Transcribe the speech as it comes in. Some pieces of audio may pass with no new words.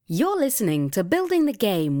You're listening to Building the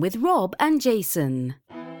Game with Rob and Jason.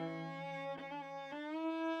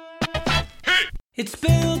 It's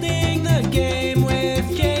Building the Game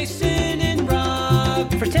with Jason and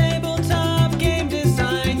Rob. For tabletop game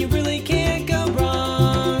design, you really can't go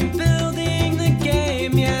wrong. Building the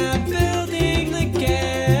game, yeah, building the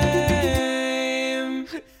game.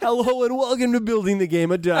 Hello and welcome to Building the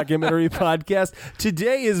Game, a documentary podcast.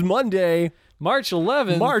 Today is Monday, March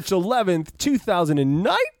 11th,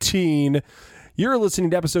 2019. You're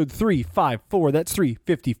listening to episode 354. That's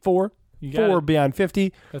 354. You got 4 it. beyond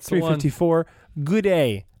 50. That's the one. 354. Good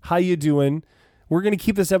day. How you doing? We're going to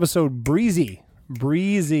keep this episode breezy.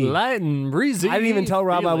 light and breezy. I didn't even tell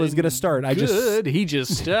Rob I was going to start. He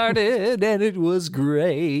just started and it was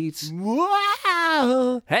great.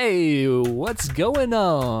 Wow. Hey, what's going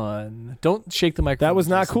on? Don't shake the microphone. That was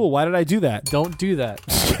not Jason. cool. Why did I do that? Don't do that.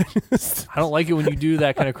 I don't like it when you do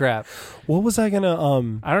that kind of crap. What was I going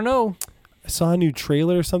to I don't know. I saw a new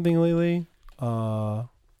trailer or something lately. I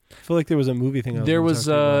feel like there was a movie thing. There was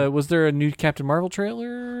there a new Captain Marvel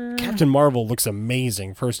trailer? Captain Marvel looks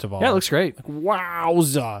amazing. First of all, Yeah, it looks great.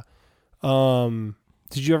 wowza.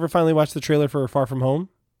 Did you ever finally watch the trailer for Far From Home?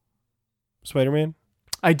 Spider-Man.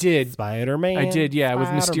 I did. Spider-Man. I did, yeah, with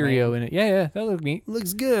Mysterio in it. Yeah, that looked neat.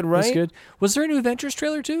 Looks good, right? Looks good. Was there a new Avengers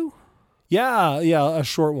trailer too? Yeah, a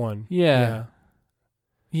short one. Yeah.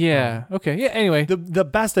 Okay. Yeah. Anyway. The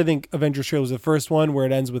best I think Avengers trailer was the first one where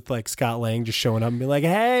it ends with like Scott Lang just showing up and being like,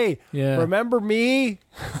 "Hey, remember me?"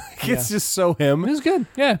 It's just so him. It was good.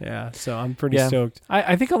 Yeah. Yeah. So I'm pretty stoked.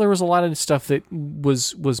 I think there was a lot of stuff that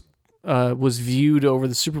was viewed over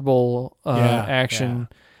the Super Bowl action,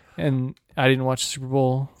 and I didn't watch the Super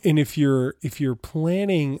Bowl. And if you're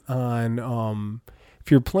planning on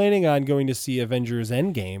going to see Avengers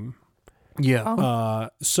Endgame,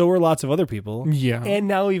 so are lots of other people. Yeah. And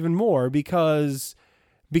now even more because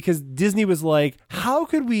Disney was like, how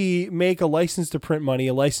could we make a license to print money,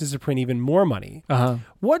 a license to print even more money?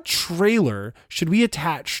 What trailer should we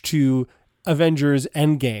attach to Avengers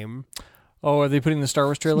Endgame? Oh, are they putting the Star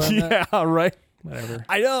Wars trailer on that? Yeah, right. Whatever.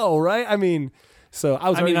 I know, right? I mean, so I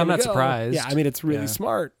was. I mean, I'm gonna not go. surprised. Yeah, I mean, it's really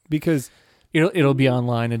smart because It'll be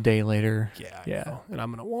online a day later. yeah, and I'm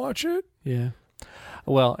gonna watch it. Yeah.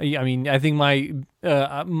 Well, I mean, I think my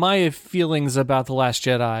feelings about The Last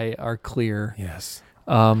Jedi are clear. Yes.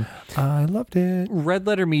 I loved it. Red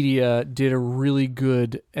Letter Media did a really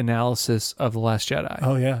good analysis of The Last Jedi.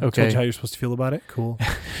 Oh yeah. Okay. Told you how you're supposed to feel about it. Cool.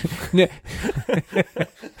 You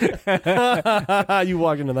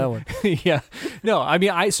walked into that one. Yeah. No, I mean,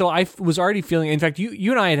 I was already feeling, in fact,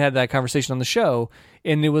 you and I had that conversation on the show,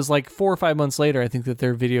 and it was like 4 or 5 months later, I think, that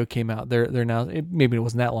their video came out. They're now, maybe it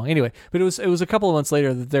wasn't that long. Anyway, but it was a couple of months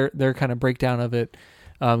later that their kind of breakdown of it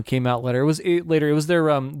came out later. It was their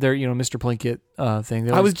Mr. Plinkett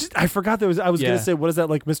thing. I forgot there was. I was gonna say, what is that,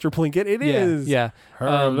 like Mr. Plinkett? It is. Yeah.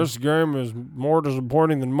 This game is more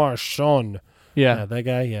disappointing than my son. Yeah. That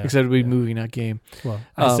guy. Yeah. Except it'd be movie, not game. Well,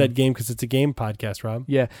 I said game because it's a game podcast, Rob.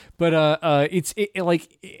 Yeah, but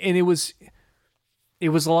it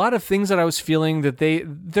was a lot of things that I was feeling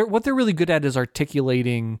that what they're really good at is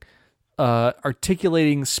articulating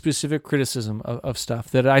specific criticism of stuff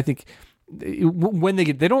that I think when they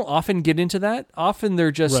don't often get into that. Often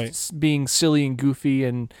they're just being silly and goofy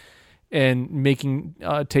and making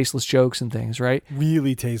tasteless jokes and things, right?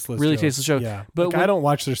 Really tasteless jokes. Yeah, But I don't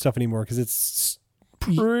watch their stuff anymore because it's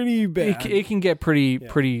pretty bad. It can get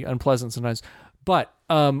pretty unpleasant sometimes. But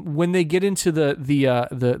when they get into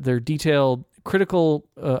their detailed critical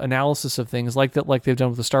analysis of things like they've done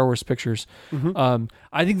with the Star Wars pictures, I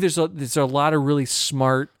think there's a lot of really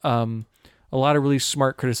smart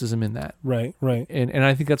criticism in that. Right. And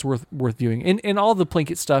I think that's worth viewing. And all the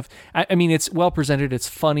Plinkett stuff, I mean, it's well presented, it's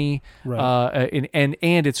funny, and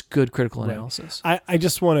it's good critical analysis. I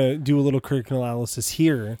just want to do a little critical analysis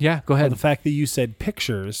here. Yeah, go ahead. The fact that you said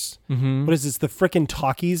pictures. What is this, the frickin'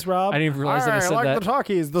 talkies, Rob? I didn't even realize that I said that. The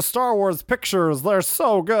talkies, the Star Wars pictures, they're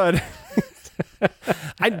so good.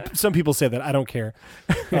 Some people say that. I don't care.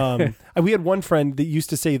 We had one friend that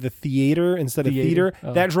used to say the theater instead of theater.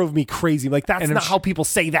 Oh. That drove me crazy. Like, that's not how people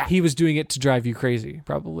say that. He was doing it to drive you crazy,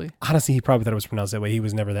 probably. Honestly, he probably thought it was pronounced that way. He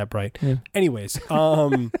was never that bright. Yeah. Anyways,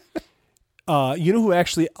 you know who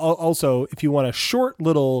actually also, if you want a short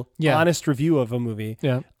little honest review of a movie,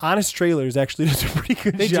 Honest Trailers actually does a pretty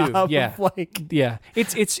good job. Of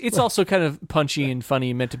it's also kind of punchy and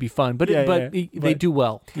funny, meant to be fun, but they do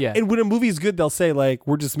well. Yeah, and when a movie is good, they'll say like,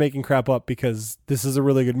 "We're just making crap up because this is a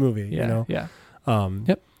really good movie." Yeah, you know?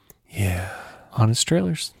 Yeah. Honest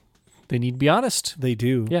Trailers. They need to be honest. They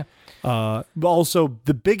do. Yeah. But also,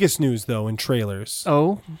 the biggest news though in trailers.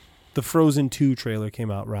 Oh. The Frozen 2 trailer came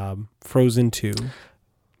out, Rob. Frozen 2.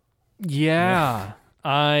 Yeah.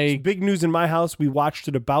 Big news in my house. We watched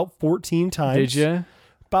it about 14 times. Did you?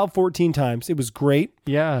 About 14 times. It was great.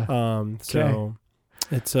 Yeah. So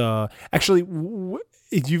it's actually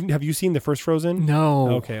have you seen the first Frozen?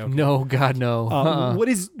 No. Okay. No, God, no.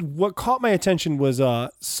 What caught my attention was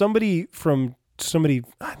somebody it might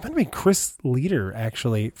have been Chris Leader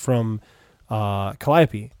actually from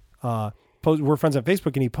Calliope. We're friends on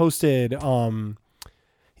Facebook, and he posted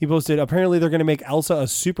apparently they're going to make Elsa a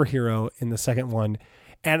superhero in the second one.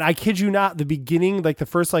 And I kid you not, the beginning, like the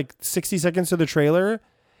first 60 seconds of the trailer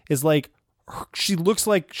is like she looks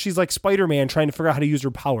like she's like Spider-Man trying to figure out how to use her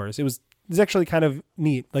powers. It's actually kind of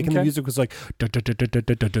neat. Like and the music was like so it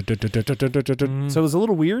was a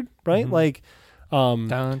little weird, right? Like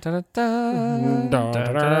not a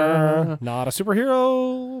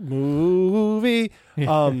superhero movie.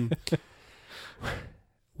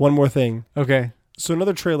 One more thing. Okay. So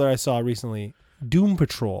another trailer I saw recently, Doom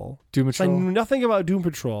Patrol. Doom I Patrol? knew nothing about Doom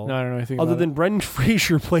Patrol. No, I don't know anything other about than Brendan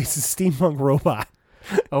Fraser plays a steampunk robot.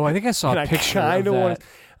 Oh, I think I saw a picture of that.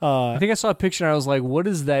 I think I saw a picture and I was like, what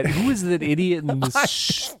is that? Who is that idiot in this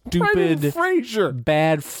stupid, Fraser.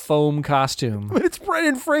 bad foam costume? But it's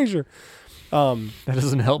Brendan Fraser. That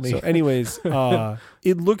doesn't help me. So anyways,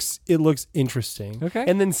 it looks interesting. Okay.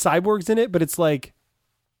 And then Cyborg's in it, but it's like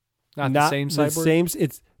not the same cyborg?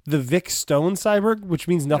 It's the Vic Stone cyborg, which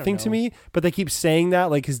means nothing to me, but they keep saying that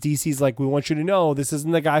because DC's like, we want you to know this isn't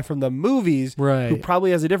the guy from the movies, right? Who probably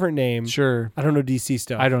has a different name. Sure. I don't know DC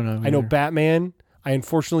stuff. I don't know. I know Batman. I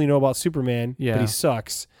unfortunately know about Superman, yeah, but he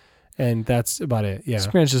sucks, and that's about it. Yeah,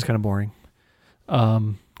 Superman's just kind of boring.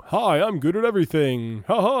 Hi, I'm good at everything.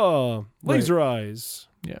 Ha ha. Laser eyes.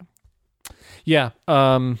 Yeah. Yeah.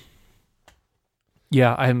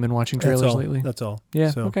 Yeah, I haven't been watching trailers lately. That's all.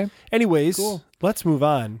 Yeah. So, okay. Anyways, cool. Let's move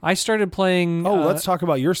on. I started playing. Let's talk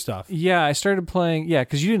about your stuff. Yeah, I started playing. Yeah,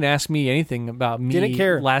 because you didn't ask me anything about me. Didn't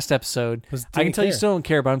care. Last episode. I can tell you care. still don't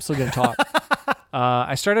care, but I'm still going to talk.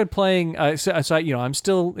 I started playing. So I'm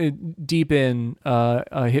still deep in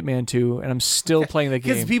Hitman 2, and I'm still playing the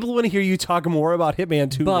game. Because people want to hear you talk more about Hitman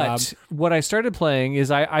 2, But Rob. what I started playing is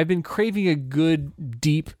I've been craving a good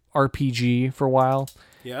deep RPG for a while.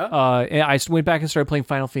 Yeah. And I went back and started playing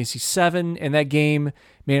Final Fantasy VII, and that game,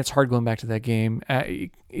 man, it's hard going back to that game.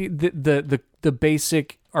 The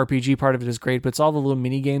basic RPG part of it is great, but it's all the little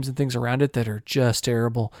mini games and things around it that are just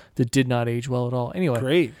terrible, that did not age well at all.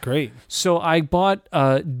 Anyway, great. So I bought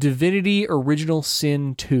Divinity Original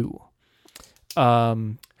Sin 2.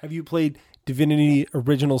 Have you played Divinity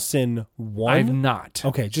Original Sin 1? I've not.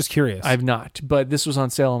 Okay, just curious. I've not, but this was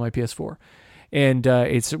on sale on my PS4. And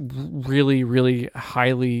it's really, really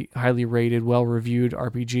highly rated, well-reviewed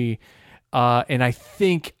RPG. And I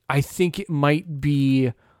think it might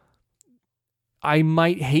be... I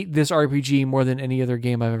might hate this RPG more than any other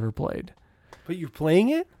game I've ever played. But you're playing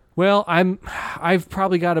it? Well, I've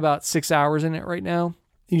probably got about 6 hours in it right now.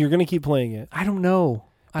 And you're going to keep playing it? I don't know.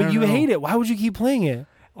 But you hate it. Why would you keep playing it?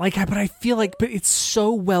 But I feel like... But it's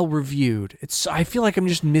so well-reviewed. I feel like I'm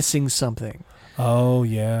just missing something. Oh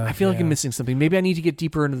yeah, I feel like I'm missing something. Maybe I need to get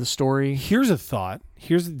deeper into the story. Here's a thought.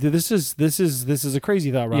 This is a crazy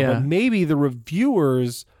thought, Rob. Yeah. But maybe the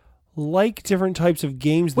reviewers like different types of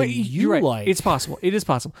games that you're right. like. It's possible. It is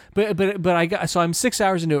possible. But I'm 6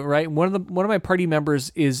 hours into it, right? One of my party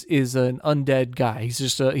members is an undead guy. He's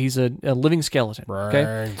just he's a living skeleton.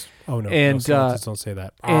 Okay. Oh no. And don't say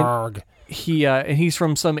that. Arg. And he's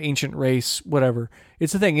from some ancient race, whatever.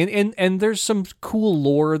 It's a thing, and there's some cool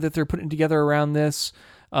lore that they're putting together around this.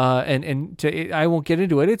 I won't get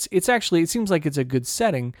into it. It's actually, it seems like it's a good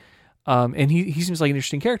setting, and he seems like an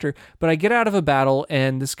interesting character. But I get out of a battle,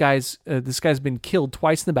 and this guy's been killed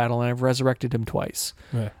twice in the battle, and I've resurrected him twice.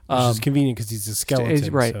 Right. Which is convenient because he's a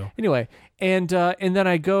skeleton. Right. So. Anyway, and then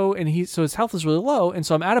I go, and so his health is really low, and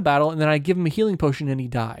so I'm out of battle, and then I give him a healing potion, and he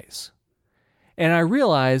dies. And I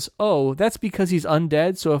realize, oh, that's because he's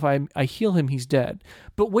undead, so if I heal him, he's dead.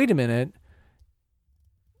 But wait a minute.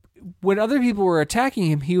 When other people were attacking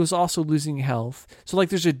him, he was also losing health. So, like,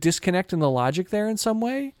 there's a disconnect in the logic there in some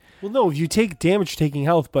way. Well, no, if you take damage, you're taking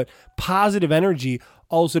health, but positive energy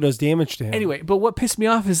also does damage to him. Anyway, but what pissed me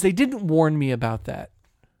off is they didn't warn me about that.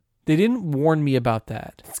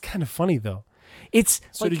 It's kind of funny, though.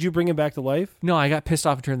 So did you bring him back to life? No, I got pissed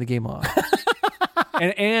off and turned the game off.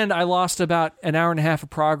 And I lost about an hour and a half of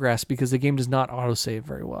progress because the game does not autosave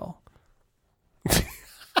very well.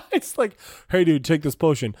 It's like, hey, dude, take this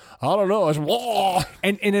potion. I don't know.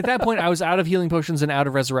 And at that point, I was out of healing potions and out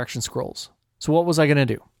of resurrection scrolls. So what was I going to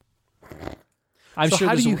do? So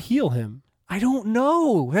how do you heal him? I don't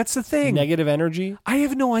know. That's the thing. Negative energy? I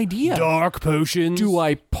have no idea. Dark potions? Do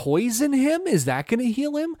I poison him? Is that going to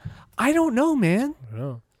heal him? I don't know, man.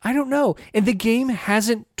 I don't know. And the game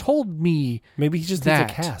hasn't told me Maybe he just needs a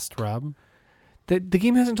that. cast, Rob. The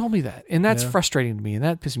game hasn't told me that. And that's frustrating to me. And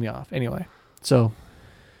that pisses me off. Anyway, so,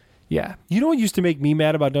 yeah. You know what used to make me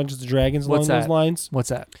mad about Dungeons & Dragons along What's those that? lines? What's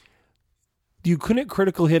that? You couldn't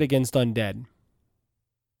critical hit against undead.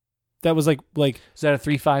 That was like Is that a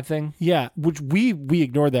 3-5 thing? yeah, which we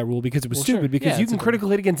ignored that rule because it was Well, stupid sure. because Yeah, you it's can a- critical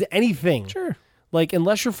hit against anything. Sure. Like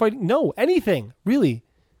unless you're fighting anything. Really.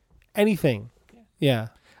 Anything. Yeah.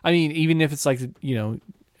 I mean, even if it's like,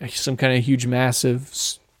 some kind of huge, massive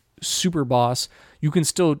super boss, you can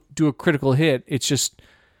still do a critical hit. It's just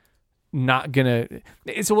not gonna.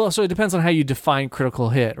 So it depends on how you define critical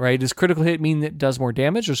hit, right? Does critical hit mean it does more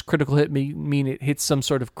damage, or does critical hit mean it hits some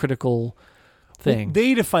sort of critical thing? Well,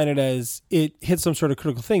 they define it as it hits some sort of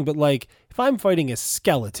critical thing, but like if I'm fighting a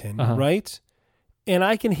skeleton, right? And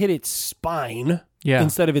I can hit its spine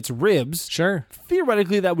instead of its ribs, Sure.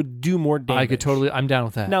 theoretically that would do more damage. I'm down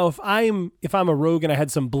with that. Now, if I'm a rogue and I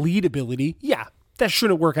had some bleed ability, that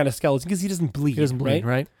shouldn't work on a skeleton because he doesn't bleed. He doesn't bleed,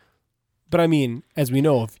 right? But I mean, as we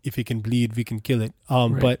know, if it can bleed, we can kill it.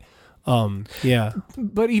 Right. Yeah.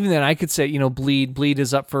 But even then, I could say, bleed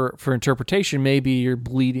is up for interpretation. Maybe you're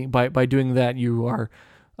bleeding by doing that. You are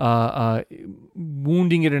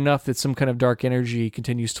wounding it enough that some kind of dark energy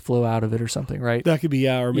continues to flow out of it or something, right? That could be,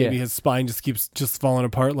 or maybe Yeah. his spine just keeps falling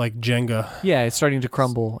apart like Jenga. Yeah, it's starting to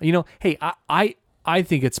crumble. Hey, I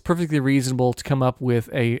think it's perfectly reasonable to come up with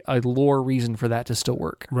a lore reason for that to still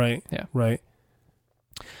work. Right. Yeah. Right.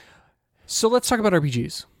 So let's talk about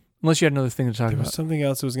RPGs. Unless you had another thing to talk There was about. something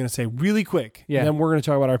else I was going to say really quick. Yeah. And then we're going to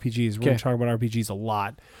talk about RPGs. We're going Okay. to talk about RPGs a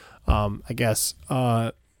lot. I guess.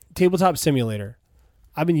 Tabletop Simulator.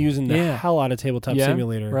 I've been using the Yeah. hell out of Tabletop Yeah,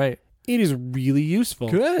 Simulator. right. It is really useful.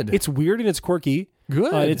 Good. It's weird and it's quirky.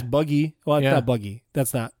 Good. It's buggy. Well, it's Yeah. not buggy.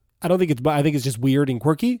 That's not. I don't think it's. I think it's just weird and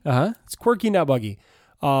quirky. Uh-huh. It's quirky, not buggy.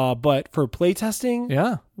 But for playtesting,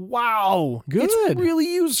 Yeah. wow, Good. It's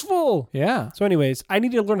really useful. Yeah. So, anyways, I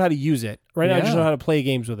need to learn how to use it. Right now, I just Yeah. know how to play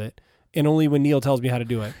games with it, and only when Neil tells me how to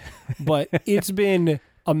do it. But it's been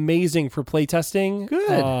amazing for playtesting.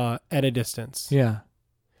 Good. At a distance. Yeah.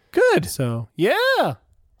 Good. So, yeah,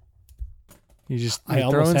 You just I you're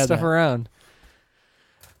almost throwing had stuff that. around.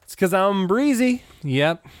 it's because I'm breezy.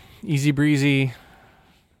 Yep. Easy breezy.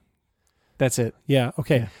 That's it. Yeah.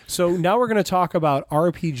 Okay. Yeah. So now we're going to talk about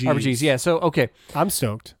RPGs. RPGs. Yeah. So, okay. I'm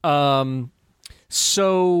stoked.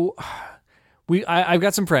 So I've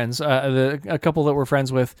got some friends, a couple that we're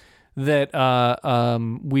friends with that,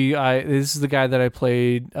 this is the guy that I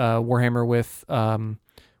played, Warhammer with, Warhammer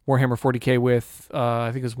 40K with,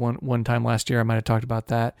 I think it was one time last year. I might've talked about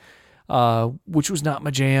that, which was not my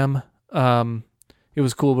jam. It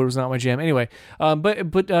was cool, but it was not my jam. Anyway,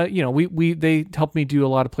 but they helped me do a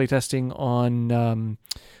lot of playtesting on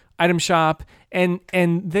Item Shop, and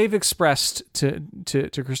they've expressed to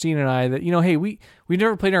Christine and I that, hey, we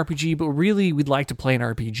never played an RPG, but really we'd like to play an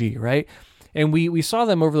RPG, right? And we saw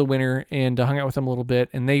them over the winter and hung out with them a little bit,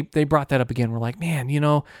 and they brought that up again. We're like, man,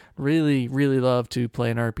 really, really love to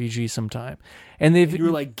play an RPG sometime. And You were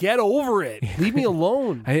like, get over it. Leave me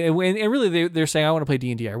alone. and really, they're saying, I want to play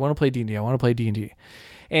D&D. I want to play D&D. I want to play D&D.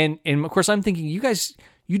 And of course, I'm thinking, you guys,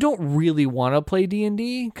 you don't really want to play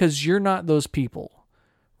D&D because you're not those people,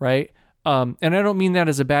 right? And I don't mean that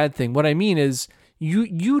as a bad thing. What I mean is,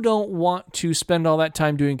 you don't want to spend all that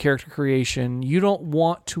time doing character creation. You don't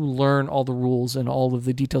want to learn all the rules and all of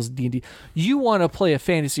the details of D&D. You want to play a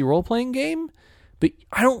fantasy role-playing game, but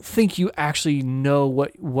I don't think you actually know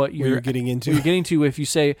what you're getting into. what you're getting to if you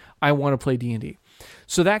say, I want to play D&D.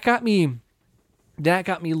 So that got me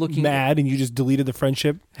looking Mad, and you just deleted the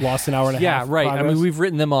friendship, lost an hour and a half. Yeah, right. progress. I mean, we've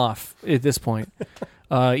written them off at this point.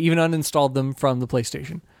 Even uninstalled them from the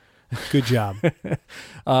PlayStation. Good job.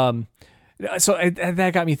 So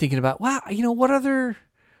that got me thinking about, wow, what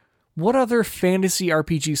other fantasy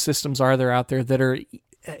RPG systems are there out there that are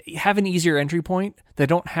have an easier entry point, that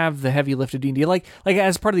don't have the heavy lift of D&D? Like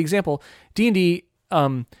as part of the example, D&D,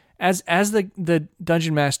 as the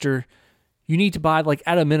dungeon master, you need to buy, like,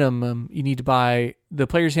 at a minimum, you need to buy the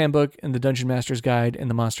player's handbook and the dungeon master's guide and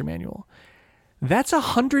the monster manual. That's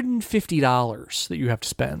 $150 that you have to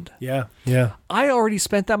spend. Yeah. Yeah. I already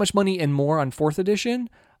spent that much money and more on 4th edition.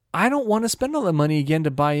 I don't want to spend all that money again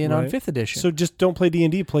to buy in on Right. 5th edition. So just don't play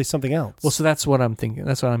D&D, play something else. Well, so that's what I'm thinking.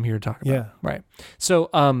 That's what I'm here to talk about. Yeah. Right. So,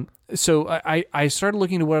 I started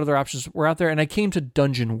looking at what other options were out there, and I came to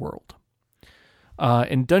Dungeon World.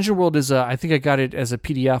 And Dungeon World is I think I got it as a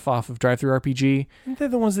PDF off of DriveThru RPG. Aren't they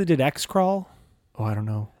the ones that did X-Crawl? Oh, I don't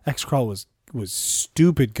know. X-Crawl was was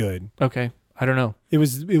stupid good. Okay. I don't know. It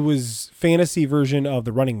was fantasy version of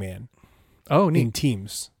the Running Man Oh, in neat.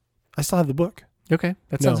 teams. I still have the book. Okay.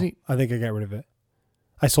 That No, sounds neat. I think I got rid of it.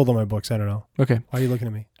 I sold all my books. I don't know. Okay. Why are you looking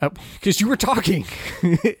at me? Because you were talking.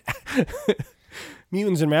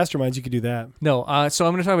 Mutants and Masterminds, you could do that. No. So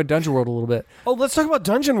I'm going to talk about Dungeon World a little bit. Oh, let's talk about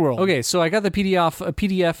Dungeon World. Okay. So I got the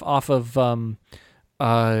PDF off of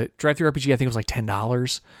Drive Thru RPG. I think it was like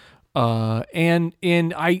 $10.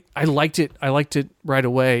 And I liked it. I liked it right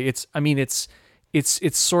away. It's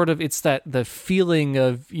sort of, it's that the feeling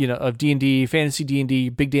of, of D&D, fantasy D&D,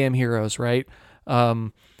 big damn heroes, right?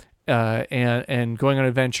 And going on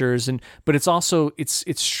adventures, but it's also,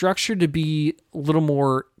 it's structured to be a little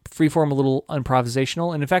more freeform, a little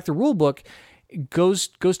improvisational. And in fact, the rule book goes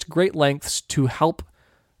to great lengths to help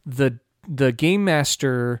the game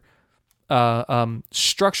master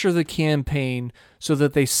structure the campaign so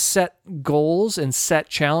that they set goals and set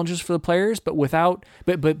challenges for the players, but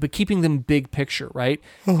but keeping them big picture, right?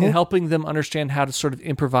 And helping them understand how to sort of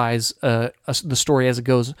improvise the story as it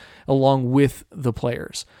goes along with the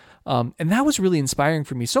players. And that was really inspiring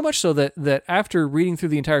for me, so much so that after reading through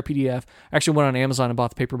the entire PDF, I actually went on Amazon and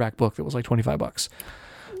bought the paperback book that was like $25.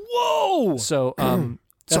 Whoa! So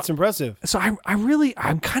That's impressive. So I'm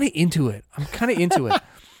kind of into it.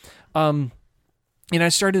 And I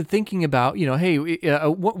started thinking about, hey,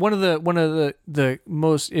 one of the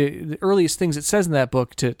most the earliest things it says in that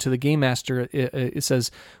book to the game master, it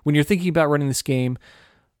says, when you're thinking about running this game,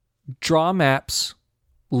 draw maps,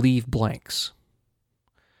 leave blanks.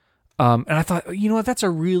 And I thought, you know what, that's a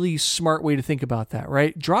really smart way to think about that,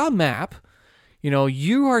 right? Draw a map.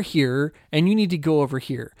 You are here and you need to go over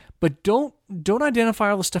here, but don't identify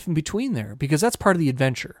all the stuff in between there, because that's part of the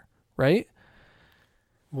adventure, right?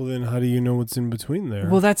 Well, then how do you know what's in between there?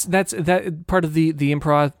 Well, that's that part of the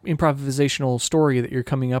improvisational story that you're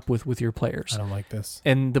coming up with your players. I don't like this.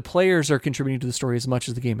 And the players are contributing to the story as much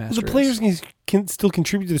as the game master. The players can still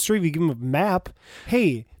contribute to the story if you give them a map.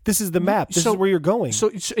 Hey, this is the map. This is where you're going. So,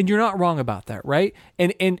 and you're not wrong about that, right?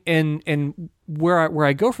 And where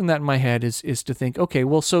I go from that in my head is to think, okay,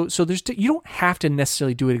 well, so there's you don't have to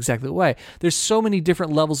necessarily do it exactly the way. There's so many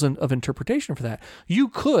different levels of interpretation for that. You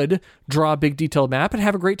could draw a big detailed map and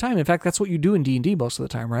have a great time. In fact, that's what you do in D&D most of the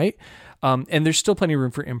time, right? And there's still plenty of room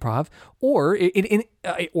for improv. Or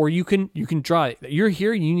you can draw it. You're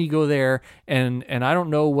here, you need to go there, and I don't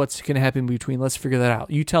know what's going to happen in between. Let's figure that out.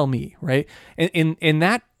 You tell me, right? And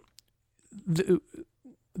that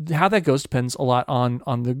how that goes depends a lot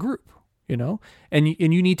on the group. And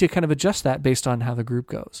you need to kind of adjust that based on how the group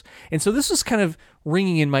goes. And so this was kind of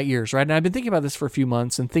ringing in my ears, right? And I've been thinking about this for a few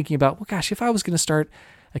months and thinking about, well, gosh, if I was going to start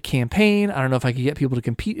a campaign, I don't know if I could get people to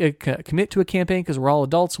commit to a campaign, because we're all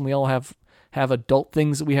adults and we all have adult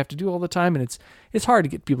things that we have to do all the time, and it's hard to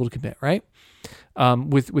get people to commit, right?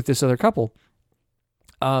 With this other couple.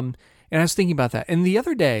 And I was thinking about that. And the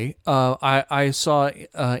other day, I saw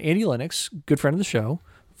Andy Lennox, good friend of the show,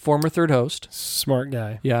 former third host. Smart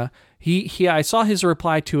guy. Yeah. I saw his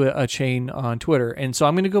reply to a chain on Twitter, and so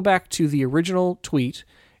I'm going to go back to the original tweet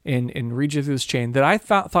and read you through this chain that I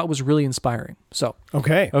thought was really inspiring. So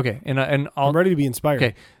Okay, and I'm ready to be inspired.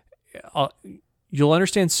 Okay, you'll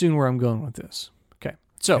understand soon where I'm going with this. Okay,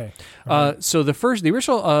 so Okay. Right. so the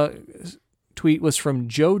original tweet was from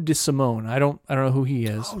Joe DeSimone. I don't know who he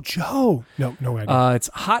is. Oh, Joe. No idea. It's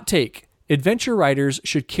a hot take. Adventure writers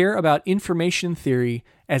should care about information theory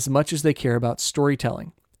as much as they care about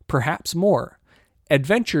storytelling. Perhaps more.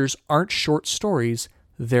 Adventures aren't short stories,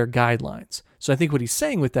 they're guidelines. So I think what he's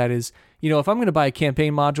saying with that is, if I'm going to buy a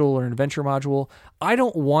campaign module or an adventure module, I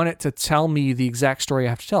don't want it to tell me the exact story I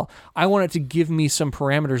have to tell. I want it to give me some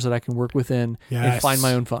parameters that I can work within and find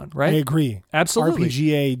my own fun, right? I agree. Absolutely.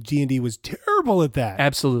 RPGA D&D was terrible at that.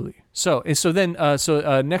 Absolutely. So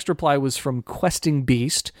next reply was from Questing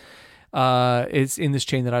Beast. It's in this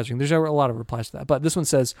chain that I was reading. There's a lot of replies to that, but this one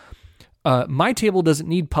says, my table doesn't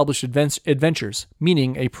need published adventures,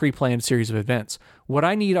 meaning a pre-planned series of events. What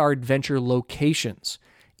I need are adventure locations,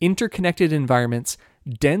 interconnected environments,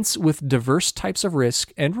 dense with diverse types of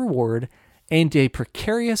risk and reward, and a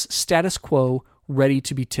precarious status quo ready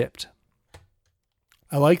to be tipped.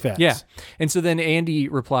 I like that. Yeah. And so then Andy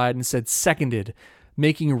replied and said, seconded.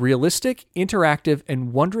 Making realistic, interactive,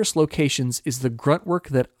 and wondrous locations is the grunt work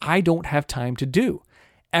that I don't have time to do.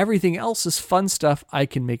 Everything else is fun stuff I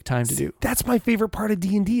can make time to do. That's my favorite part of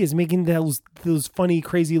D&D is making those funny,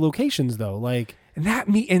 crazy locations, though. Like,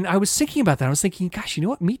 And I was thinking about that. I was thinking, gosh, you know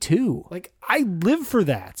what? Me too. Like, I live for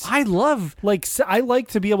that. I love, I like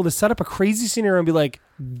to be able to set up a crazy scenario and be like,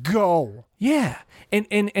 go. yeah.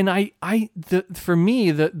 For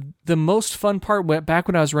me, the most fun part back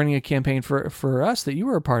when I was running a campaign for us that you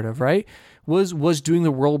were a part of, right, was doing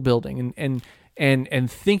the world building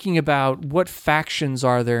and thinking about what factions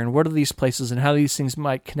are there and what are these places and how these things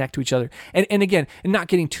might connect to each other. And again, and not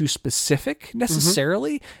getting too specific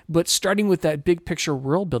necessarily, but starting with that big picture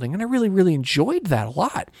world building. And I really, really enjoyed that a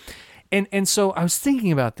lot. And so I was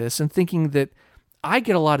thinking about this and thinking that I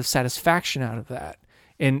get a lot of satisfaction out of that.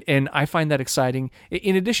 And I find that exciting,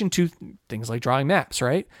 in addition to things like drawing maps,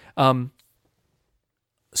 right?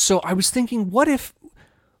 So I was thinking, what if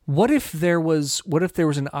there was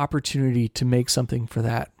an opportunity to make something for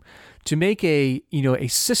that, to make a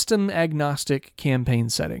system agnostic campaign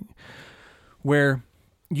setting where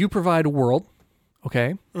you provide a world,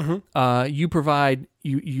 okay? You provide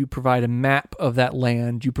a map of that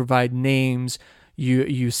land. You provide names.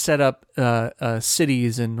 You set up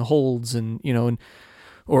cities and holds and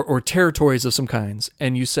or territories of some kinds,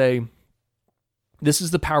 and you say, this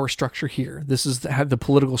is the power structure here. This is the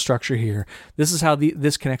political structure here. This is how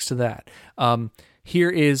this connects to that. Here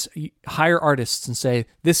is hire artists and say,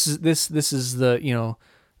 this is the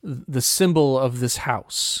the symbol of this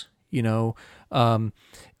house. And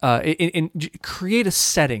create a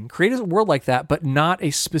setting, create a world like that, but not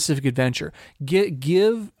a specific adventure.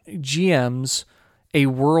 Give GMs a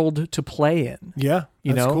world to play in. Yeah,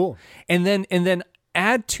 that's cool. And then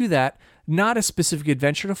add to that not a specific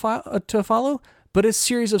adventure to follow, but a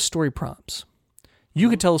series of story prompts. You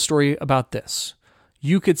could tell a story about this.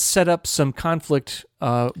 You could set up some conflict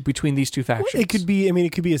between these two factions. It could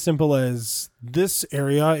be as simple as, this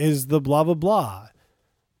area is the blah, blah, blah.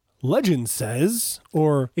 Legend says,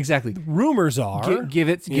 or exactly rumors are. Give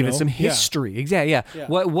it some history. Exactly. Yeah.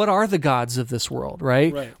 What are the gods of this world,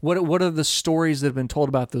 right? What are the stories that have been told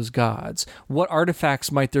about those gods? What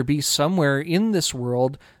artifacts might there be somewhere in this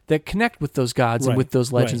world that connect with those gods and with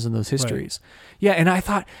those legends and those histories? Yeah, and I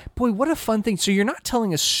thought, boy, what a fun thing. So you're not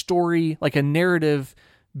telling a story, like a narrative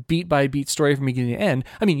beat by beat story from beginning to end.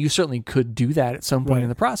 I mean, you certainly could do that at some point in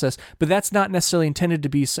the process, but that's not necessarily intended to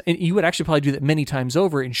be. And you would actually probably do that many times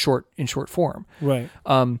over in short form. Right.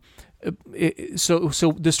 So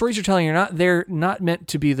the stories you're telling are not meant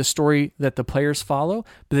to be the story that the players follow,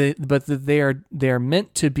 but they are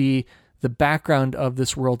meant to be the background of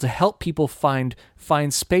this world to help people find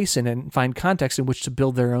space in it and find context in which to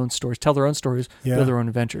build their own stories, tell their own stories, build their own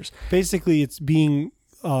adventures. Basically, it's being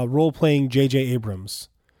role playing J.J. Abrams.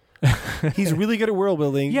 He's really good at world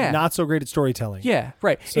building, not so great at storytelling. Yeah,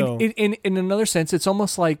 right. So, in another sense, it's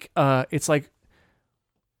almost like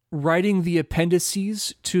writing the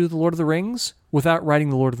appendices to the Lord of the Rings without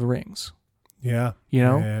writing the Lord of the Rings. Yeah.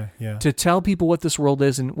 Yeah. To tell people what this world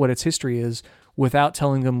is and what its history is without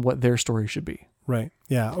telling them what their story should be. Right.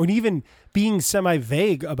 Yeah. And even being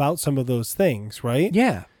semi-vague about some of those things, right?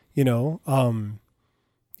 Yeah. Yeah.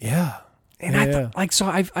 And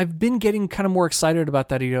I've been getting kind of more excited about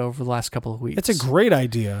that over the last couple of weeks. It's a great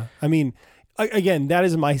idea. I mean, again, that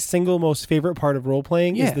is my single most favorite part of role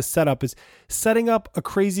playing is the setup, is setting up a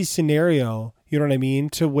crazy scenario. You know what I mean?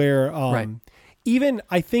 To where, I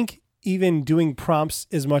think even doing prompts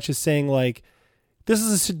as much as saying like,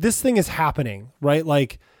 this thing is happening, right?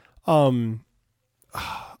 Like, I'm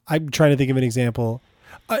trying to think of an example.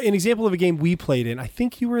 An example of a game we played in, I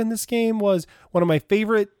think you were in this game, was one of my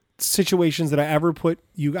favorite situations that I ever put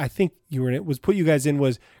you guys in,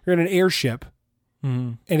 was you're in an airship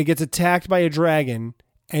and it gets attacked by a dragon,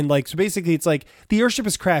 and so basically it's like the airship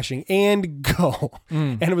is crashing and go.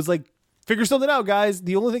 And it was like, figure something out, guys.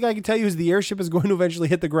 The only thing I can tell you is the airship is going to eventually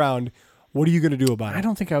hit the ground. What are you going to do about it? I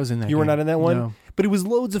don't think I was in that. You were game. not in that one? No. But it was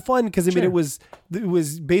loads of fun because it was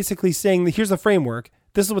basically saying that here's the framework.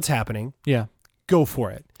 This is what's happening. Yeah. Go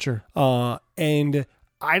for it. Sure. And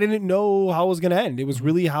I didn't know how it was going to end. It was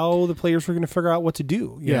really how the players were going to figure out what to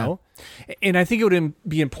do, you know? And I think it would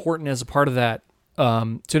be important as a part of that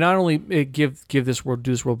to not only do this world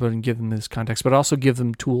building, give them this context, but also give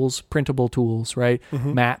them tools, printable tools, right?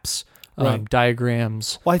 Maps,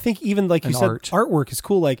 diagrams. Well, I think even like you said, artwork is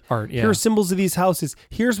cool. Like here are symbols of these houses.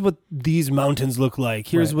 Here's what these mountains look like.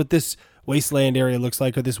 Here's what this wasteland area looks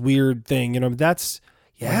like, or this weird thing. That's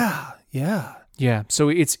Yeah, so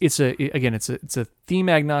it's a theme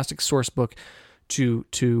agnostic source book to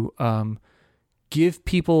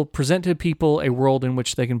present to people a world in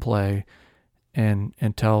which they can play and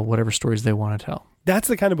tell whatever stories they want to tell. That's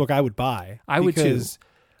the kind of book I would buy. I would too.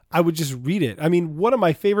 I would just read it. I mean, one of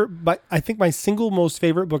my favorite, but I think my single most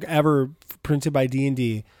favorite book ever printed by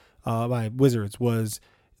D&D by Wizards was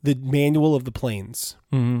the manual of the planes.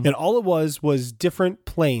 And all it was different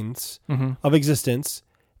planes of existence.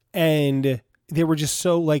 And they were just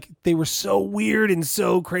so they were so weird and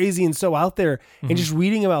so crazy and so out there. And just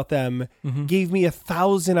reading about them gave me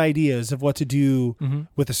 1,000 ideas of what to do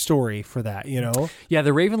with a story for that, you know? Yeah,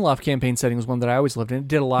 the Ravenloft campaign setting was one that I always loved, and it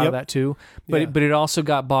did a lot of that too. But but it also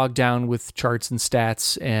got bogged down with charts and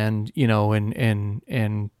stats and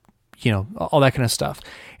all that kind of stuff.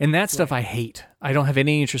 And that stuff I hate. I don't have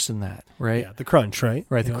any interest in that, right? Yeah, the crunch, right?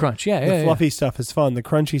 Right, the crunch. Yeah, the fluffy stuff is fun. The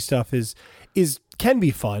crunchy stuff can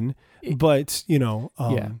be fun, but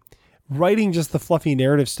writing just the fluffy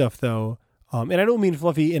narrative stuff though, and I don't mean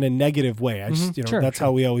fluffy in a negative way. I just that's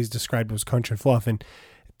how we always described it was crunch and fluff, and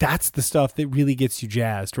that's the stuff that really gets you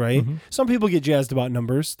jazzed, right? Some people get jazzed about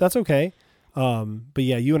numbers. That's okay. But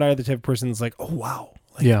yeah, you and I are the type of person that's like, oh wow,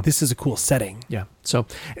 this is a cool setting. Yeah. So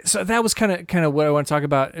that was kind of what I want to talk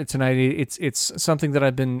about tonight. It's something that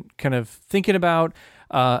I've been kind of thinking about,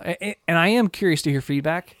 and I am curious to hear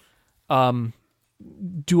feedback.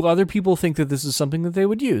 Do other people think that this is something that they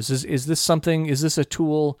would use? Is this a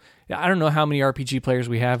tool? I don't know how many RPG players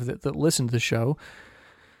we have that listen to the show,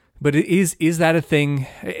 but is that a thing?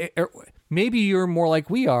 Maybe you're more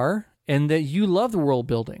like we are and that you love the world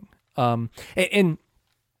building. And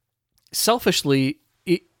selfishly,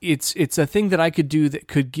 it's a thing that I could do that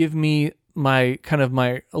could give me my part of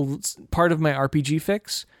my RPG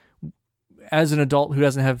fix as an adult who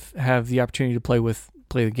doesn't have the opportunity to play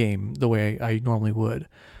the game the way I normally would.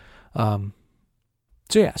 So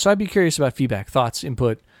I'd be curious about feedback, thoughts,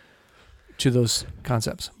 input to those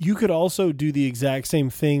concepts. You could also do the exact same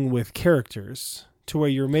thing with characters, to where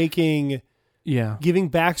you're giving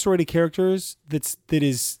backstory to characters that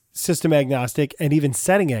is system agnostic and even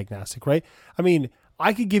setting agnostic, right? I mean,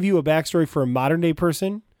 I could give you a backstory for a modern day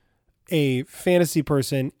person, a fantasy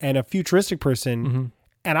person, and a futuristic person,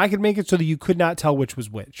 and I could make it so that you could not tell which was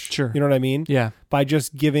which. Sure. You know what I mean? Yeah. By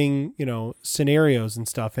just giving, scenarios and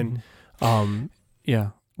stuff. And yeah.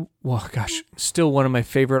 Well, gosh, still one of my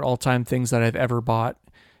favorite all-time things that I've ever bought.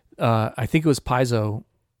 I think it was Paizo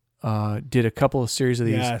did a couple of series of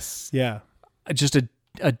these. Yes. Yeah. Just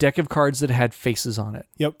a deck of cards that had faces on it.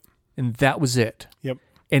 Yep. And that was it. Yep.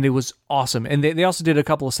 And it was awesome. And they also did a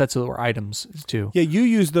couple of sets that were items too. Yeah, you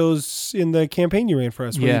used those in the campaign you ran for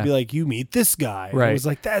us, where you'd be like, you meet this guy. Right. And it was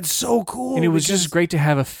like, that's so cool. And it was just great to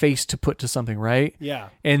have a face to put to something, right? Yeah.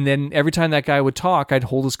 And then every time that guy would talk, I'd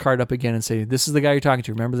hold his card up again and say, this is the guy you're talking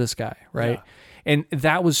to. Remember this guy, right? Yeah. And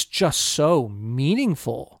that was just so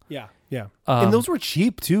meaningful. Yeah. Yeah. And those were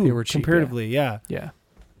cheap too. They were cheap, comparatively. Yeah. Yeah.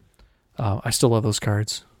 I still love those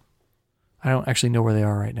cards. I don't actually know where they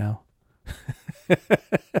are right now.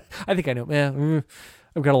 I think I know.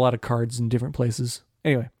 I've got a lot of cards in different places.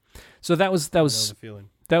 Anyway, so that was what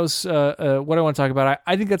I want to talk about.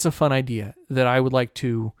 I think that's a fun idea that I would like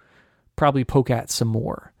to probably poke at some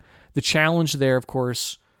more. The challenge there, of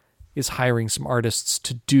course, is hiring some artists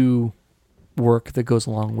to do work that goes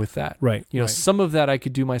along with that. Right. Some of that I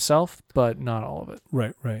could do myself, but not all of it.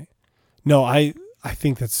 Right. Right. No, I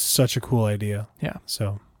think that's such a cool idea. Yeah.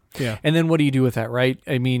 So, yeah. And then what do you do with that, right?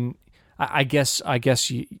 I mean, I guess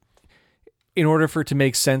you, in order for it to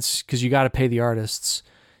make sense, because you got to pay the artists,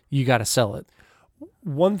 you got to sell it.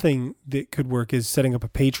 One thing that could work is setting up a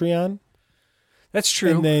Patreon. That's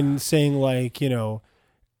true. And then saying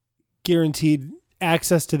guaranteed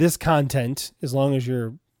access to this content as long as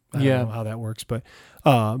you're, I don't know how that works, but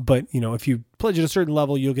if you pledge at a certain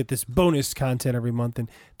level, you'll get this bonus content every month,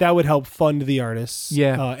 and that would help fund the artists.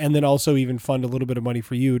 Yeah. And then also even fund a little bit of money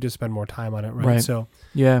for you to spend more time on it. Right. So,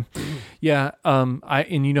 yeah.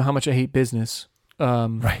 And you know how much I hate business.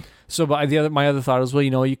 Right. So my other thought is,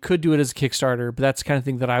 you could do it as a Kickstarter, but that's the kind of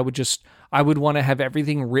thing that I would want to have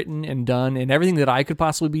everything written and done, and everything that I could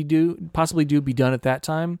possibly do be done at that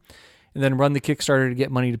time, and then run the Kickstarter to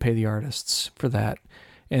get money to pay the artists for that.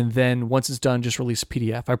 And then once it's done, just release a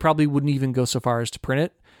PDF. I probably wouldn't even go so far as to print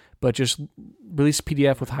it, but just release a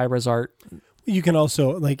PDF with high-res art. You can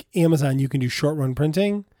also, like Amazon, you can do short run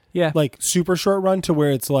printing. Yeah. Like super short run, to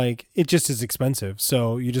where it's like, it just is expensive.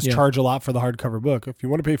 So you just charge a lot for the hardcover book. If you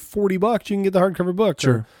want to pay $40, you can get the hardcover book.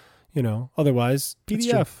 Sure. Or, otherwise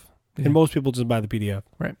PDF. Yeah. And most people just buy the PDF.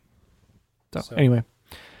 Right. So anyway.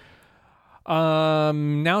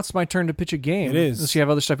 Now it's my turn to pitch a game. It is. Unless you have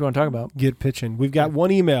other stuff you want to talk about. Get pitching. We've got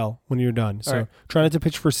one email when you're done. So try not to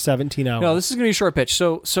pitch for 17 hours. No, this is going to be a short pitch.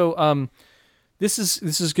 So this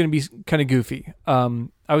is going to be kind of goofy.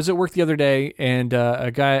 I was at work the other day, and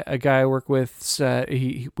a guy I work with,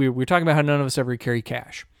 we were talking about how none of us ever carry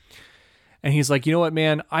cash. And he's like, you know what,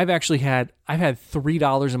 man? I've had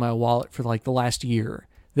 $3 in my wallet for like the last year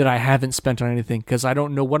that I haven't spent on anything because I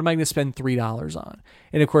don't know what am I going to spend $3 on.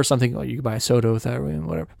 And of course I'm thinking, you could buy a soda with that or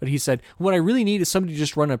whatever. But he said, what I really need is somebody to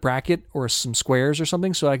just run a bracket or some squares or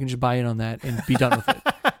something so I can just buy in on that and be done with it.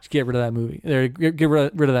 Just get rid of that movie. Get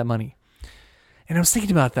rid of that money. And I was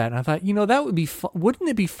thinking about that and I thought, that would be fun. Wouldn't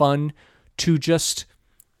it be fun to just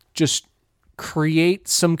create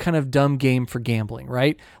some kind of dumb game for gambling,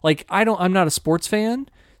 right? Like I'm not a sports fan,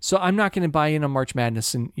 so I'm not going to buy in on March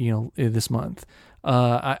Madness this month.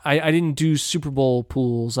 I didn't do Super Bowl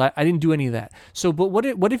pools. I didn't do any of that. So, but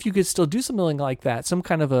what if you could still do something like that? Some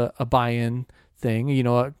kind of a buy-in thing,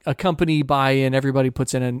 a company buy-in, everybody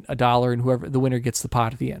puts in $1 and whoever the winner gets the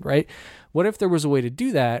pot at the end, right? What if there was a way to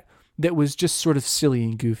do that was just sort of silly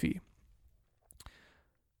and goofy?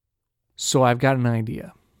 So I've got an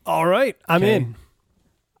idea. All right, I'm in.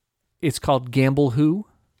 It's called Gamble Who.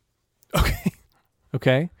 Okay.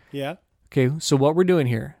 Okay. Yeah. Okay. So what we're doing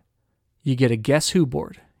here, you get a Guess Who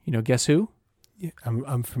board. Guess Who? Yeah,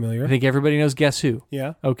 I'm familiar. I think everybody knows Guess Who.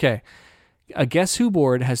 Yeah. Okay. A Guess Who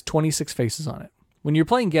board has 26 faces on it. When you're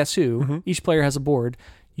playing Guess Who, each player has a board.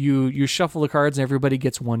 You shuffle the cards and everybody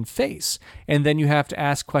gets one face. And then you have to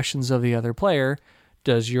ask questions of the other player.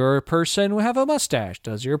 Does your person have a mustache?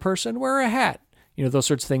 Does your person wear a hat? Those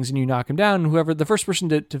sorts of things, and you knock them down, and the first person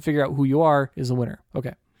to figure out who you are is the winner.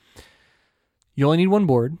 Okay. You only need one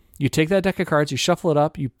board. You take that deck of cards, you shuffle it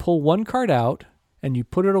up, you pull one card out, and you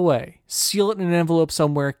put it away. Seal it in an envelope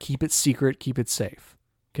somewhere, keep it secret, keep it safe.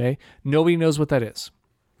 Okay? Nobody knows what that is.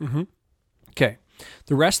 Mm-hmm. Okay.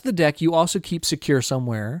 The rest of the deck you also keep secure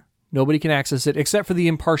somewhere. Nobody can access it except for the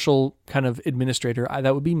impartial kind of administrator.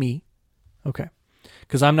 That would be me. Okay.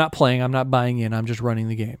 Because I'm not playing, I'm not buying in, I'm just running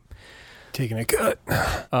the game. Taking a cut.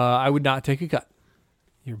 I would not take a cut.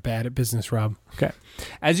 You're bad at business, Rob. Okay.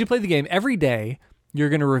 As you play the game, every day you're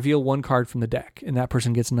going to reveal one card from the deck, and that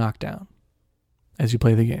person gets knocked down as you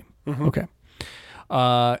play the game. Mm-hmm. Okay.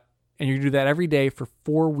 And you're going to do that every day for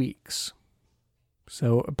 4 weeks.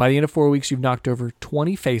 So by the end of 4 weeks, you've knocked over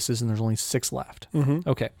 20 faces, and there's only 6 left. Mm-hmm.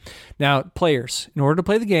 Okay. Now, players, in order to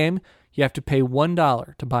play the game, you have to pay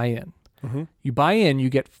 $1 to buy in. Mm-hmm. You buy in, you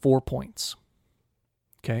get 4 points.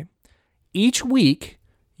 Okay. Each week,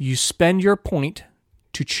 you spend your point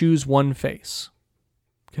to choose one face.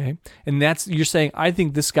 Okay. And you're saying, I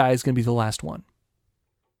think this guy is going to be the last one.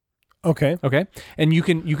 Okay. Okay. And you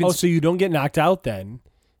can. Oh, so you don't get knocked out then?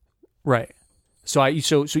 Right. So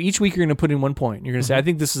each week you're going to put in 1 point. You're going to say, I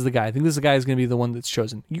think this is the guy. I think this guy is going to be the one that's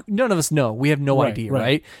chosen. None of us know. We have no idea,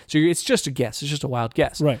 right? So it's just a guess. It's just a wild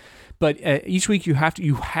guess. Right. But each week you have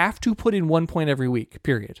to put in 1 point every week,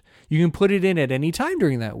 period. You can put it in at any time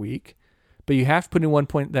during that week, but you have to put in 1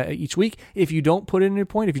 point each week. If you don't put in a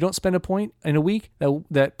point, if you don't spend a point in a week,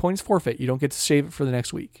 that point is forfeit. You don't get to save it for the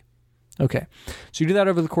next week. Okay. So you do that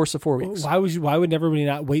over the course of 4 weeks. Why would everybody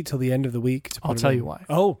not wait till the end of the week to put I'll it tell in? you why.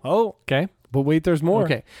 Oh. Okay. But wait, there's more.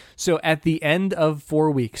 Okay. So at the end of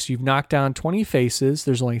 4 weeks, you've knocked down 20 faces.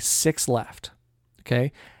 There's only 6 left.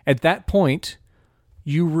 Okay. At that point,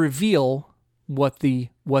 you reveal what the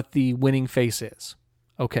winning face is.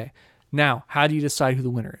 Okay. Now, how do you decide who the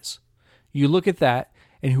winner is? You look at that,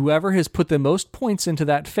 and whoever has put the most points into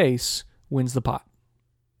that face wins the pot,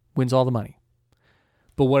 wins all the money.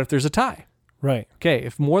 But what if there's a tie? Right. Okay.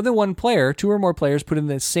 If more than one player, 2 or more players, put in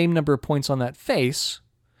the same number of points on that face,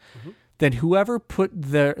 then whoever put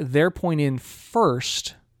their point in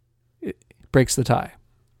first breaks the tie.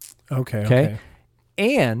 Okay.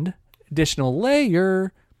 And additional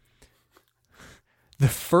layer, the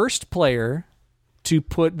first player to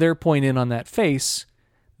put their point in on that face,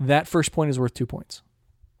 that first point is worth 2 points.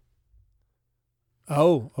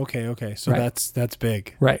 Oh, okay. So Right. that's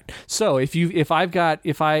big. Right. So if I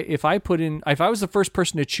was the first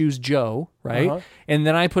person to choose Joe, right? Uh-huh. And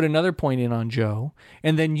then I put another point in on Joe,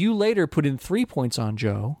 and then you later put in 3 points on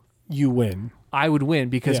Joe, You win. I would win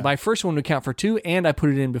because Yeah. my first one would count for 2 and I put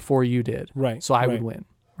it in before you did. Right. So I would right. win,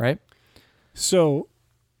 right? So,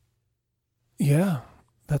 yeah,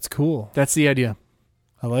 that's cool. That's the idea.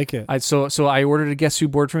 I like it. So I ordered a Guess Who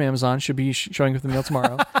board from Amazon. Should be showing up in the mail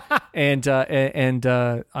tomorrow. and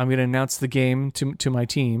I'm going to announce the game to my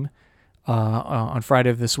team on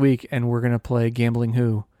Friday of this week, and we're going to play Gamble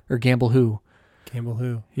Who. Gamble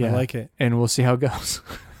Who. Yeah. I like it. And we'll see how it goes.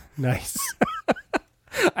 Nice.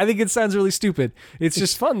 I think it sounds really stupid. It's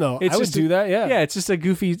just fun though. It's I would just do that. Yeah. Yeah, it's just a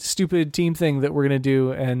goofy, stupid team thing that we're going to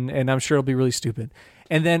do, and I'm sure it'll be really stupid.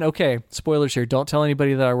 And then, okay, spoilers here. Don't tell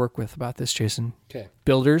anybody that I work with about this, Jason. Okay.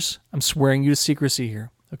 Builders, I'm swearing you to secrecy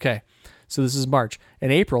here. Okay. So this is March.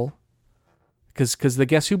 In April, because the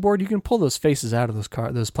Guess Who board, you can pull those faces out of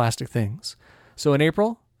those plastic things. So in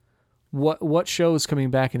April, what show is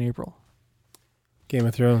coming back in April? Game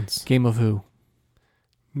of Thrones. Game of who?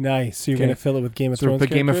 Nice. So you're Okay. going to fill it with Game of So Thrones. put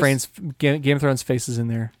Game of characters? Game of Thrones faces in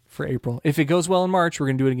there for April. If it goes well in March, we're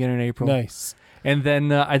gonna do it again in April. Nice. And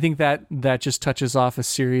then I think that just touches off a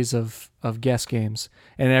series of guest games.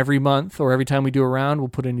 And every month or every time we do a round, we'll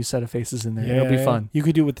put a new set of faces in there. It'll be fun. You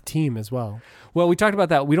could do it with the team as well. Well, we talked about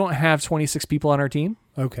that. We don't have 26 people on our team.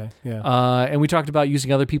 Okay. Yeah. And we talked about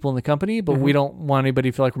using other people in the company, but we don't want anybody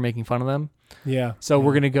to feel like we're making fun of them. Yeah. So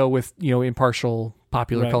we're going to go with, impartial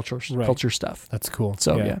popular Right, right. culture stuff. That's cool.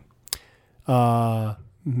 So yeah.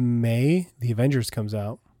 May, the Avengers comes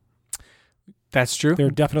out. That's true. There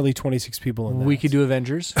are definitely 26 people in that. We could do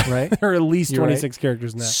Avengers, right? There are at least You're 26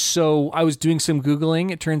 characters in that. So I was doing some Googling.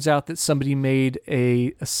 It turns out that somebody made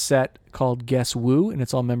a set called Guess Wu, and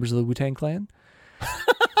it's all members of the Wu-Tang Clan.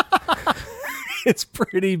 It's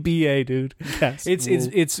pretty BA, dude. Yes.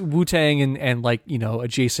 It's Wu-Tang and like,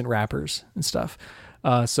 adjacent rappers and stuff.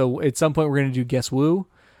 So at some point we're going to do Guess Wu.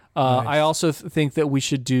 Nice. I also think that we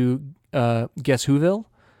should do Guess Whoville.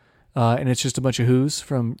 And it's just a bunch of Who's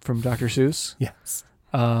from Dr. Seuss. Yes.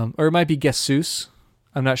 Or it might be Guess Seuss.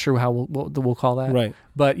 I'm not sure how we'll call that. Right.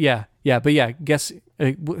 But yeah. Guess.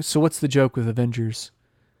 So what's the joke with Avengers?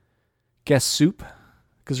 Guess Soup,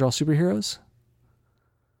 because they're all superheroes.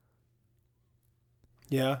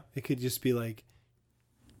 Yeah. It could just be like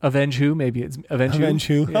Avenge Who? Maybe it's Avenge Who. Avenge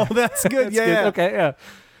Who. Yeah. Oh, that's good. That's yeah. good. Yeah. Okay.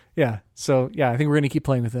 Yeah. So I think we're gonna keep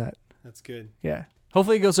playing with that. That's good. Yeah.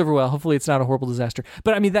 Hopefully it goes over well. Hopefully it's not a horrible disaster.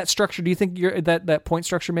 But I mean, that structure. Do you think that point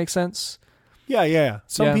structure makes sense? Yeah.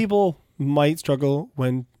 Some Yeah. people might struggle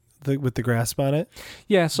with the grasp on it.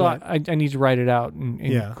 Yeah, so But- I need to write it out in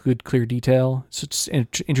Yeah. good, clear detail. So just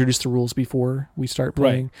introduce the rules before we start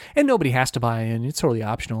playing. Right. And nobody has to buy in. It's totally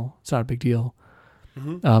optional. It's not a big deal.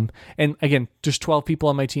 Mm-hmm. And again, there's 12 people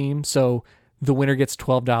on my team, so the winner gets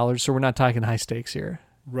 $12. So we're not talking high stakes here.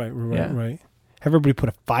 Right. Yeah. Right. Everybody put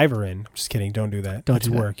a $5 in. I'm just kidding. Don't do that. Don't That's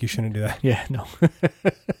do that. work. You shouldn't do that. Yeah, no.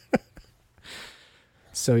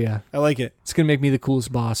 So yeah, I like it. it's going to make me the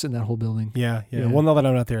coolest boss in that whole building. Yeah. Yeah. Well, now that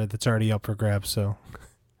I'm not there, that's already up for grabs. So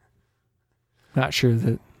Not sure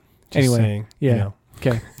that. just Anyway, saying, yeah.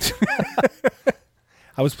 Okay.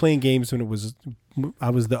 I was playing games when I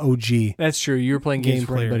was the OG That's true. You were playing games game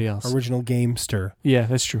for player, everybody else. original gamester. Yeah,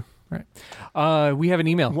 that's true. Right. We have an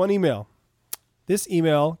email. One email. This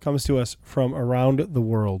email comes to us from around the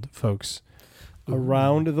world, folks.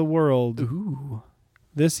 Around the world. Ooh.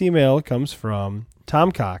 This email comes from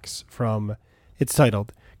Tom Cox from, it's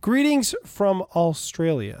titled, Greetings from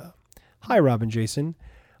Australia. Hi, Rob and Jason.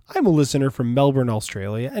 I'm a listener from Melbourne,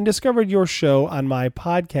 Australia, and discovered your show on my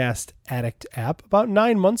Podcast Addict app about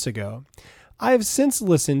 9 months ago. I have since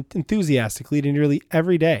listened enthusiastically to nearly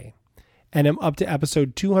every day, and am up to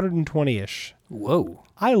episode 220-ish. Whoa.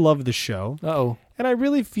 I love the show, Uh-oh. and I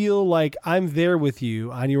really feel like I'm there with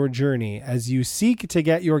you on your journey as you seek to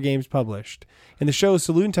get your games published. And the show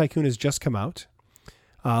Saloon Tycoon has just come out.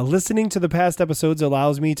 Listening to the past episodes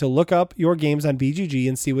allows me to look up your games on BGG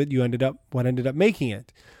and see what ended up making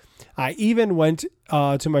it. I even went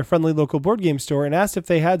to my friendly local board game store and asked if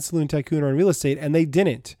they had Saloon Tycoon or Real Estate, and they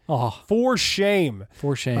didn't. Oh, For shame.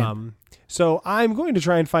 for shame. So I'm going to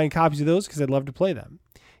try and find copies of those because I'd love to play them.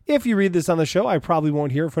 If you read this on the show, I probably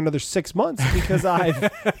won't hear it for another 6 months because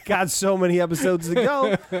I've got so many episodes to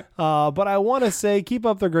go. But I want to say keep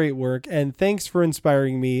up the great work, and thanks for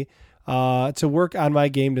inspiring me to work on my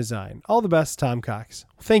game design. All the best, Tom Cox.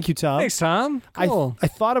 Thank you, Tom. Thanks, Tom. Cool. I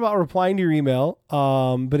thought about replying to your email,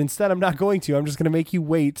 but instead I'm not going to. I'm just going to make you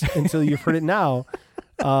wait until you've heard it now,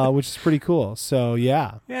 which is pretty cool. So,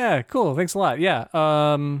 yeah. Yeah, cool. Thanks a lot. Yeah.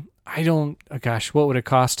 I don't, gosh, what would it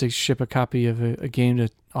cost to ship a copy of a game to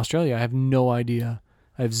Australia? I have no idea.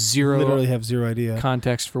 I have Literally have zero idea.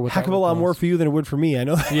 context for what Heck that of a would lot more cost. for you than it would for me. I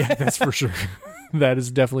know. Yeah, that's for sure. That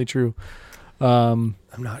is definitely true. I'm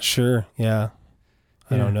not sure. Yeah.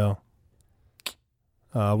 I Yeah. don't know.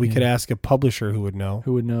 We could ask a publisher who would know.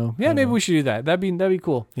 Who would know? Yeah, don't maybe know. we should do that. That'd be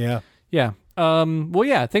cool. Yeah. Yeah. Well,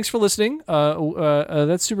 yeah. Thanks for listening.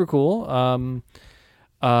 That's super cool.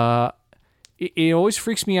 It always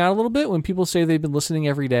freaks me out a little bit when people say they've been listening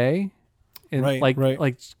every day, and Right, like,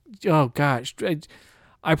 right. oh gosh,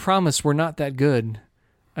 I promise we're not that good.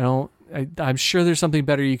 I'm sure there's something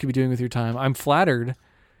better you could be doing with your time. I'm flattered,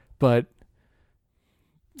 but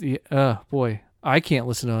boy, I can't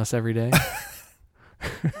listen to us every day.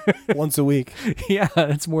 Once a week. Yeah,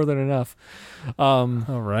 that's more than enough. All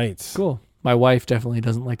right. Cool. My wife definitely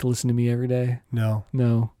doesn't like to listen to me every day. No,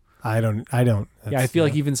 No. I don't. Yeah, I That's, feel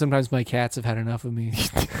like even sometimes my cats have had enough of me.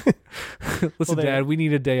 Listen, they- Dad, we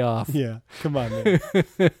need a day off. Yeah. Come on, man.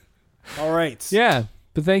 All right. Yeah,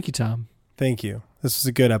 but thank you, Tom. Thank you. This was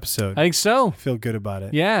a good episode. I think so. I feel good about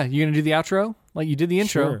it. Yeah, you gonna do the outro like you did the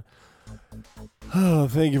intro? Sure. Oh,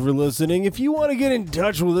 thank you for listening. If you want to get in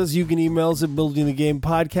touch with us, you can email us at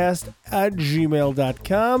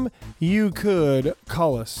buildingthegamepodcast@gmail.com. You could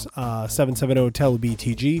call us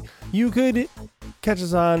 770-TEL-BTG. You could catch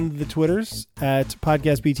us on the Twitters at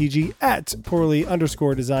podcastbtg, at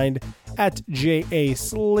poorly_designed, at JA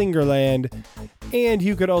Slingerland. And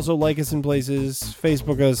you could also like us in places.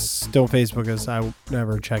 Facebook us. Don't Facebook us. I will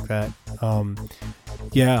never check that.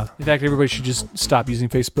 Yeah. In fact, everybody should just stop using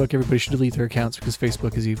Facebook. Everybody should delete their accounts because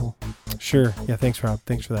Facebook is evil. Sure. Yeah, thanks, Rob.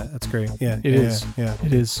 Thanks for that. That's great. Yeah. It is. Yeah.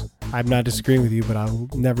 It is. I'm not disagreeing with you, but I'll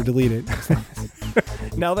never delete it.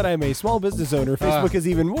 Now that I'm a small business owner, Facebook is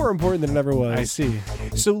even more important than it ever was. I see.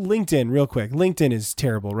 So LinkedIn, real quick. LinkedIn is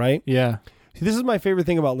terrible, right? Yeah. This is my favorite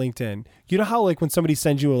thing about LinkedIn. You know how like when somebody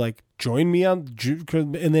sends you a like join me on, and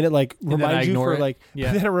then it like reminds you for like,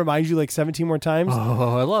 yeah. then it reminds you like 17 more times.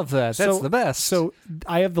 Oh, I love that. That's the best. So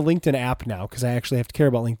I have the LinkedIn app now because I actually have to care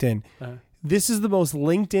about LinkedIn. This is the most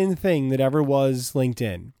LinkedIn thing that ever was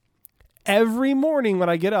LinkedIn. Every morning when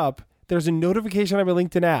I get up, there's a notification on my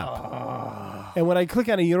LinkedIn app. And when I click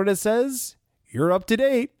on it, you know what it says? You're up to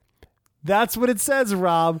date. That's what it says,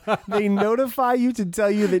 Rob. They notify you to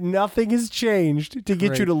tell you that nothing has changed to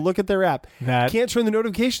get you to look at their app. Can't turn the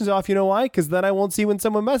notifications off. You know why? Because then I won't see when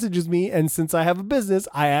someone messages me. And since I have a business,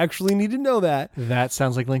 I actually need to know that. That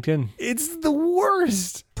sounds like LinkedIn. It's the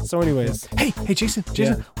worst. So anyways. Hey, Jason,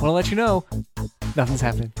 want to let you know, nothing's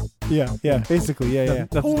happening. Yeah, basically. Yeah.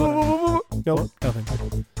 Nothing's going on. Nope, nothing.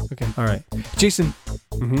 Okay. All right. Jason.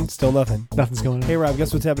 Still nothing. Nothing's going on. Hey, Rob,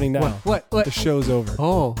 guess what's happening now? What? The show's over.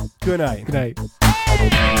 Oh. Good night. Good night.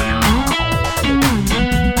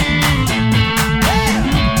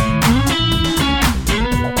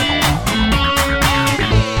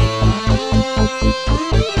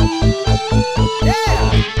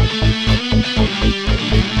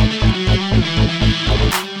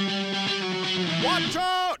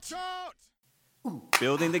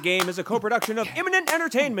 Building the Game is a co-production of Imminent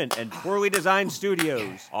Entertainment and Poorly Designed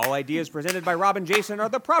Studios. All ideas presented by Rob and Jason are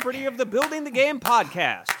the property of the Building the Game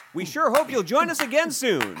podcast. We sure hope you'll join us again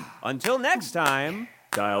soon. Until next time,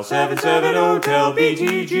 dial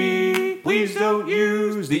 770-TEL-BTG. Please don't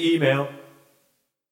use the email.